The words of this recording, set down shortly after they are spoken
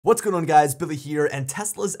What's going on, guys? Billy here, and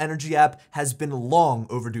Tesla's energy app has been long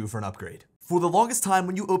overdue for an upgrade. For the longest time,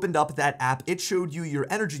 when you opened up that app, it showed you your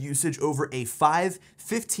energy usage over a 5,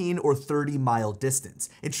 15, or 30 mile distance.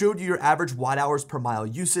 It showed you your average watt hours per mile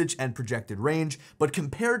usage and projected range, but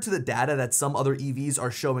compared to the data that some other EVs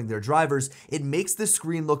are showing their drivers, it makes the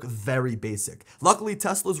screen look very basic. Luckily,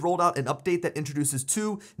 Tesla's rolled out an update that introduces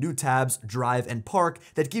 2 new tabs, Drive and Park,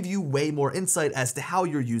 that give you way more insight as to how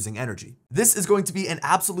you're using energy. This is going to be an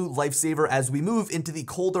absolute lifesaver as we move into the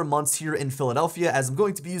colder months here in Philadelphia, as I'm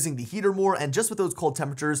going to be using the heater more, and just with those cold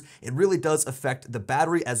temperatures, it really does affect the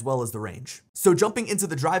battery as well as the range. So jumping into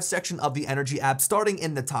the Drive section of the energy app, starting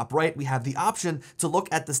in the top right, we have the option to look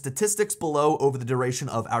at the statistics below over the duration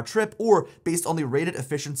of our trip or based on the rated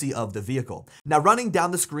efficiency of the vehicle. Now, running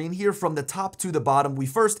down the screen here from the top to the bottom, we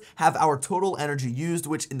first have our total energy used,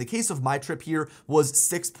 which in the case of my trip here was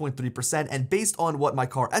 6.3%, and based on what my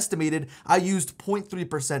car estimated, I used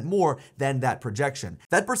 0.3% more than that projection.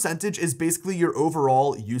 That percentage is basically your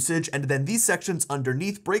overall usage, and then these sections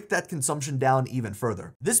underneath break that consumption down even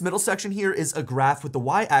further. This middle section here is a graph with the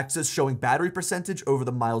y-axis showing battery percentage over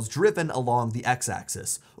the miles driven along the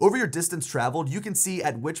x-axis. Over your distance traveled, you can see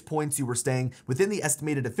at which points you were staying within the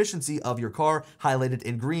estimated efficiency of your car, highlighted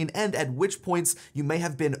in green, and at which points you may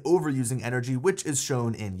have been overusing energy, which is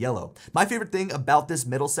shown in yellow. My favorite thing about this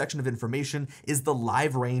middle section of information is the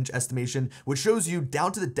live range estimation, which shows you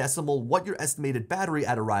down to the decimal what your estimated battery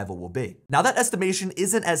at arrival will be. Now, that estimation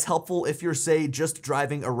isn't as helpful if you're, say, just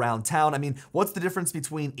driving around town. I mean, what's the difference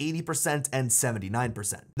between 80% and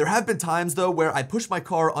 79%? There have been times, though, where I push my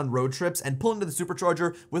car on road trips and pull into the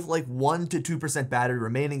supercharger with like 1 to 2% battery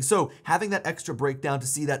remaining. So having that extra breakdown to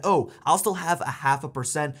see that, oh, I'll still have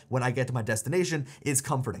 0.5% when I get to my destination is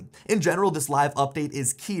comforting. In general, this live update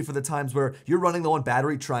is key for the times where you're running low on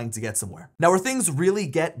battery trying to get somewhere. Now, where things really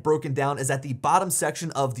get broken down is at the bottom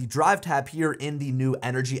section of the Drive tab here in the new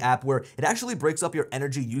energy app, where it actually breaks up your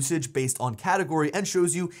energy usage based on category and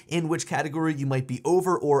shows you in which category you might be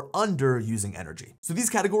over or under using energy. So these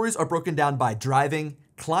categories are broken down by driving,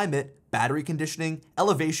 climate, battery conditioning,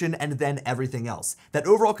 elevation, and then everything else. That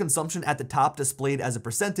overall consumption at the top displayed as a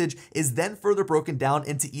percentage is then further broken down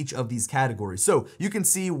into each of these categories, so you can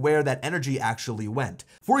see where that energy actually went.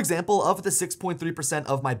 For example, of the 6.3%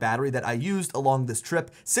 of my battery that I used along this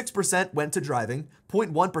trip, 6% went to driving,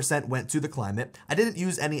 0.1% went to the climate. I didn't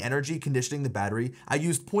use any energy conditioning the battery. I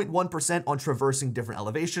used 0.1% on traversing different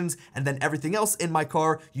elevations, and then everything else in my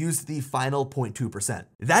car used the final 0.2%.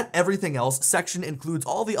 That everything else section includes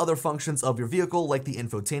all the other functions of your vehicle, like the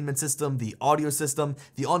infotainment system, the audio system,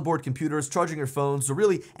 the onboard computers, charging your phones, so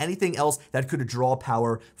really anything else that could draw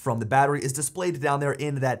power from the battery is displayed down there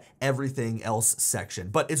in that everything else section.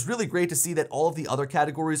 But it's really great to see that all of the other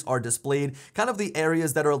categories are displayed, kind of the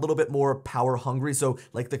areas that are a little bit more power hungry. So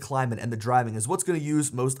like the climate and the driving is what's going to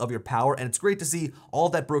use most of your power, and it's great to see all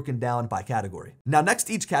that broken down by category. Now, next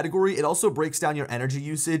to each category, it also breaks down your energy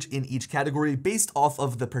usage in each category based off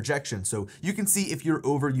of the projection. So you can see if you're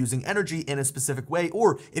overusing energy in a specific way,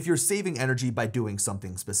 or if you're saving energy by doing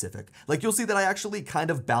something specific. Like, you'll see that I actually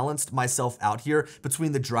kind of balanced myself out here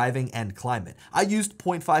between the driving and climate. I used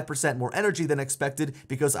 0.5% more energy than expected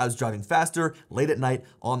because I was driving faster late at night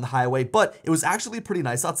on the highway, but it was actually pretty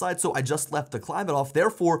nice outside, so I just left the climate off.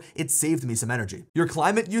 Therefore, it saved me some energy. Your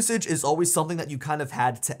climate usage is always something that you kind of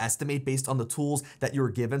had to estimate based on the tools that you were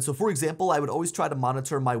given. So for example, I would always try to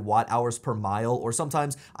monitor my watt hours per mile, or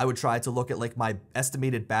sometimes I would try to look at like my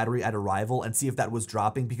estimated battery at arrival and see if that was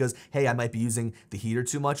dropping because, hey, I might be using the heater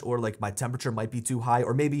too much, or like my temperature might be too high,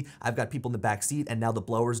 or maybe I've got people in the back seat and now the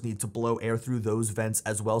blowers need to blow air through those vents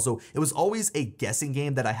as well. So it was always a guessing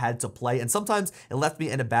game that I had to play, and sometimes it left me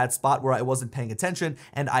in a bad spot where I wasn't paying attention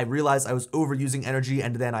and I realized I was overusing energy,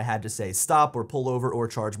 and then I had to say stop or pull over or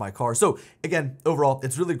charge my car. So again, overall,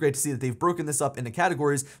 it's really great to see that they've broken this up into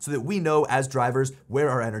categories so that we know as drivers where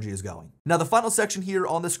our energy is going. Now, the final section here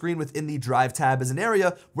on the screen within the Drive tab is an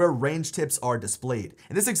area where range tips are displayed.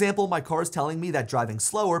 In this example, my car is telling me that driving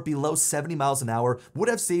slower below 70 miles an hour would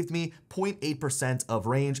have saved me 0.8% of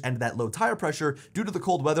range, and that low tire pressure due to the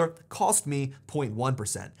cold weather cost me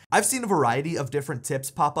 0.1%. I've seen a variety of different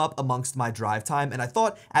tips pop up amongst my drive time, and I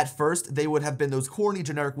thought at first they would have been those corny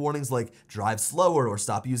generic warnings like drive slower or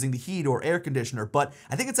stop using the heat or air conditioner, but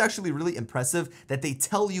I think it's actually really impressive that they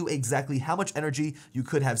tell you exactly how much energy you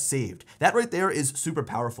could have saved. That right there is super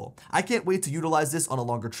powerful. I can't wait to utilize this on a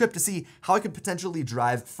longer trip to see how I could potentially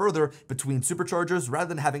drive further between superchargers rather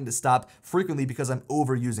than having to stop frequently because I'm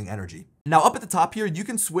overusing energy. Now up at the top here, you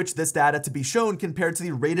can switch this data to be shown compared to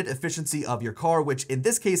the rated efficiency of your car, which in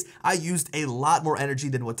this case, I used a lot more energy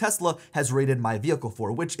than what Tesla has rated my vehicle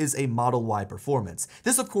for, which is a Model Y performance.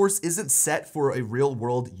 This of course isn't set for a real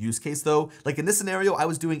world use case though. Like in this scenario, I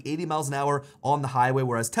was doing 80 miles an hour on the highway,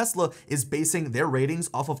 whereas Tesla is basing their ratings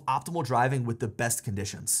off of optimal driving with the best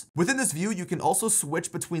conditions. Within this view, you can also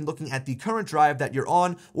switch between looking at the current drive that you're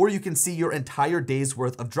on, or you can see your entire day's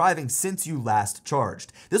worth of driving since you last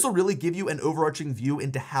charged. This will really give you an overarching view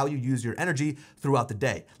into how you use your energy throughout the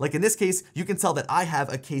day. Like in this case, you can tell that I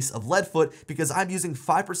have a case of lead foot because I'm using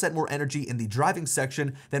 5% more energy in the driving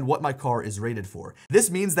section than what my car is rated for.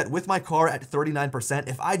 This means that with my car at 39%,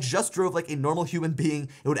 if I just drove like a normal human being,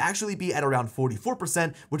 it would actually be at around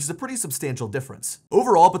 44%, which is a pretty substantial difference.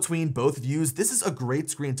 Overall, between both views, this is a great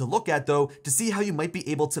screen to look at though, to see how you might be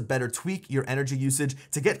able to better tweak your energy usage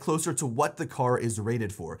to get closer to what the car is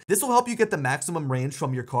rated for. This will help you get the maximum range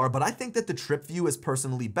from your car, but I think that the trip view is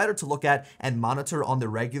personally better to look at and monitor on the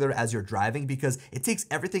regular as you're driving because it takes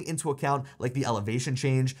everything into account like the elevation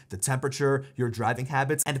change, the temperature, your driving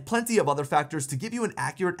habits, and plenty of other factors to give you an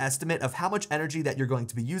accurate estimate of how much energy that you're going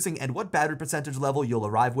to be using and what battery percentage level you'll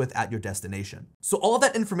arrive with at your destination. So all of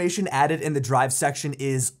that information added in the drive section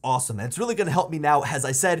is awesome, and it's really going to help me now, as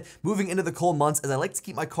I said, moving into the cold months, as I like to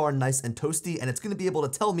keep my car nice and toasty, and it's going to be able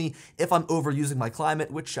to tell me if I'm overusing my climate,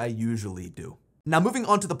 which I usually do. Now moving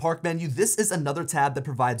on to the park menu, this is another tab that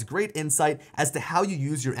provides great insight as to how you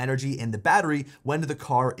use your energy and the battery when the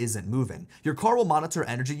car isn't moving. Your car will monitor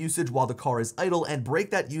energy usage while the car is idle and break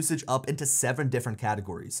that usage up into 7 different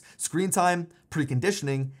categories: screen time,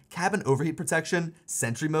 preconditioning, cabin overheat protection,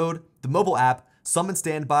 Sentry mode, the mobile app, summon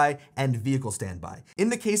standby, and vehicle standby. In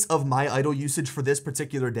the case of my idle usage for this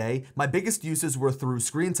particular day, my biggest uses were through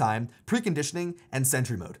screen time, preconditioning, and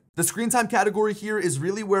Sentry mode. The screen time category here is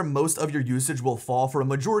really where most of your usage will fall for a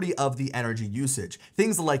majority of the energy usage.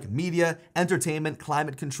 Things like media, entertainment,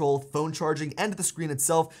 climate control, phone charging, and the screen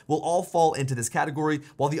itself will all fall into this category,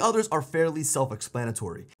 while the others are fairly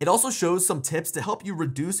self-explanatory. It also shows some tips to help you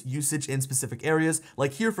reduce usage in specific areas,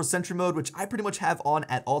 like here for Sentry mode, which I pretty much have on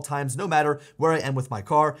at all times no matter where I am with my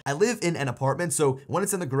car. I live in an apartment, so when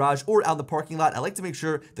it's in the garage or out in the parking lot, I like to make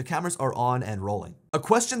sure the cameras are on and rolling. A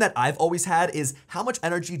question that I've always had is how much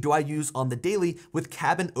energy do I use on the daily with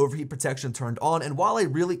cabin overheat protection turned on? And while I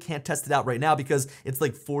really can't test it out right now because it's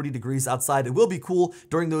like 40 degrees outside, it will be cool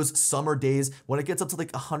during those summer days when it gets up to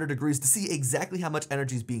like 100 degrees to see exactly how much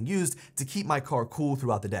energy is being used to keep my car cool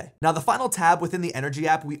throughout the day. Now, the final tab within the energy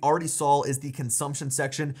app we already saw is the consumption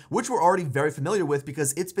section, which we're already very familiar with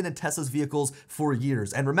because it's been in Tesla's vehicles for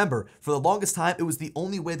years. And remember, for the longest time, it was the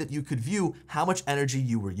only way that you could view how much energy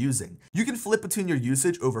you were using. You can flip between your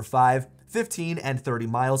usage over 5, 15, and 30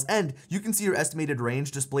 miles, and you can see your estimated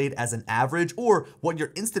range displayed as an average or what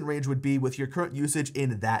your instant range would be with your current usage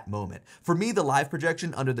in that moment. For me, the live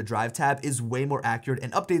projection under the drive tab is way more accurate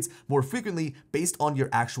and updates more frequently based on your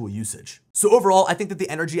actual usage. So overall, I think that the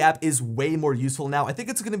energy app is way more useful now. I think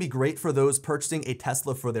it's going to be great for those purchasing a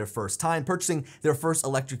Tesla for their first time, purchasing their first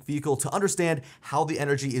electric vehicle, to understand how the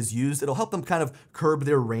energy is used. It'll help them kind of curb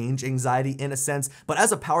their range anxiety in a sense. But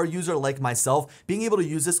as a power user like myself, being able to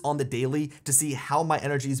use this on the daily to see how my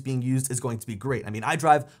energy is being used is going to be great. I mean, I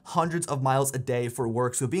drive hundreds of miles a day for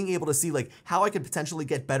work, so being able to see like how I could potentially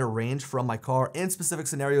get better range from my car in specific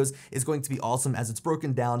scenarios is going to be awesome, as it's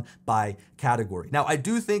broken down by category. Now, I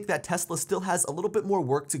do think that Tesla still has a little bit more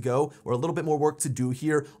work to go, or a little bit more work to do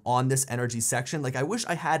here on this energy section. Like, I wish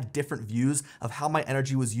I had different views of how my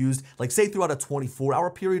energy was used, like say throughout a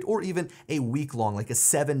 24-hour period or even a week long, like a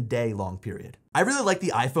 7-day long period. I really like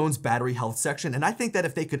the iPhone's battery health section, and I think that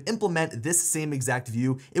if they could implement this same exact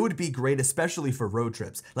view, it would be great, especially for road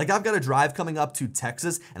trips. Like, I've got a drive coming up to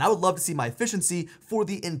Texas, and I would love to see my efficiency for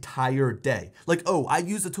the entire day. Like, oh, I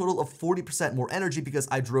used a total of 40% more energy because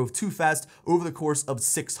I drove too fast over the course of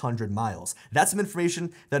 600 miles. That's some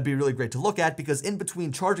information that'd be really great to look at, because in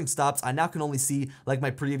between charging stops, I now can only see like my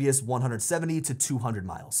previous 170 to 200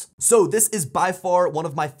 miles. So this is by far one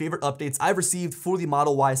of my favorite updates I've received for the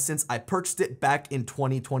Model Y since I purchased it back in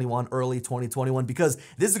 2021, early 2021, because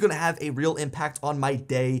this is going to have a real impact on my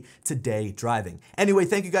day-to-day driving. Anyway,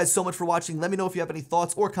 thank you guys so much for watching. Let me know if you have any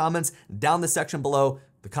thoughts or comments down the section below,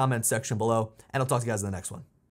 the comments section below, and I'll talk to you guys in the next one.